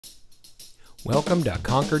Welcome to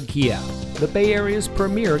Concord Kia, the Bay Area's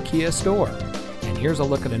premier Kia store. And here's a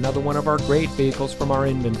look at another one of our great vehicles from our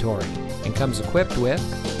inventory, and comes equipped with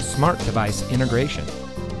smart device integration,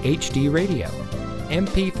 HD radio,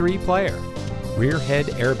 MP3 player, rear head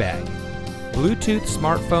airbag, Bluetooth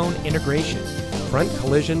smartphone integration, front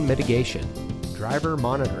collision mitigation, driver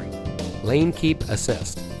monitoring, lane keep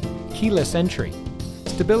assist, keyless entry,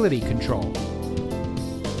 stability control.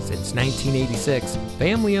 Since 1986,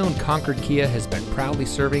 family-owned Concord Kia has been proudly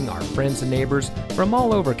serving our friends and neighbors from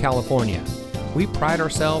all over California. We pride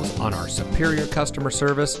ourselves on our superior customer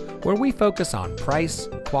service, where we focus on price,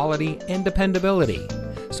 quality, and dependability.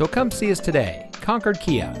 So come see us today. Concord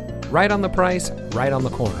Kia, right on the price, right on the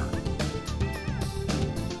corner.